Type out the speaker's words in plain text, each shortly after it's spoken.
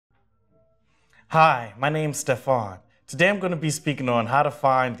Hi, my name's Stefan. Today I'm going to be speaking on how to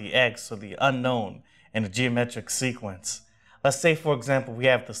find the x, or the unknown, in a geometric sequence. Let's say, for example, we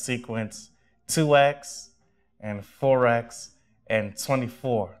have the sequence 2x and 4x and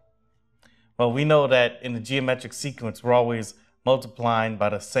 24. Well, we know that in the geometric sequence, we're always multiplying by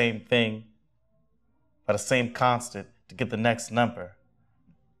the same thing, by the same constant to get the next number.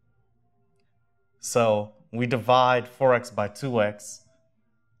 So we divide 4x by 2x.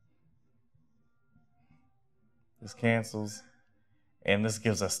 This cancels, and this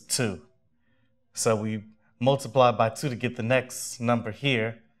gives us 2. So we multiply by 2 to get the next number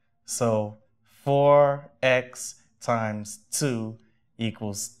here. So 4x times 2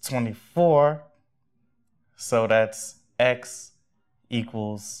 equals 24. So that's x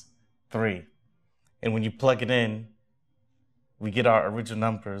equals 3. And when you plug it in, we get our original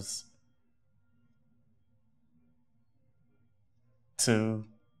numbers, 2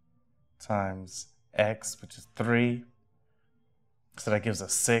 times x, which is 3, so that gives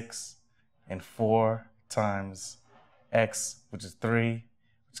us 6, and 4 times x, which is 3,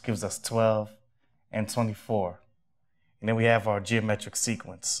 which gives us 12, and 24. And then we have our geometric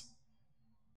sequence.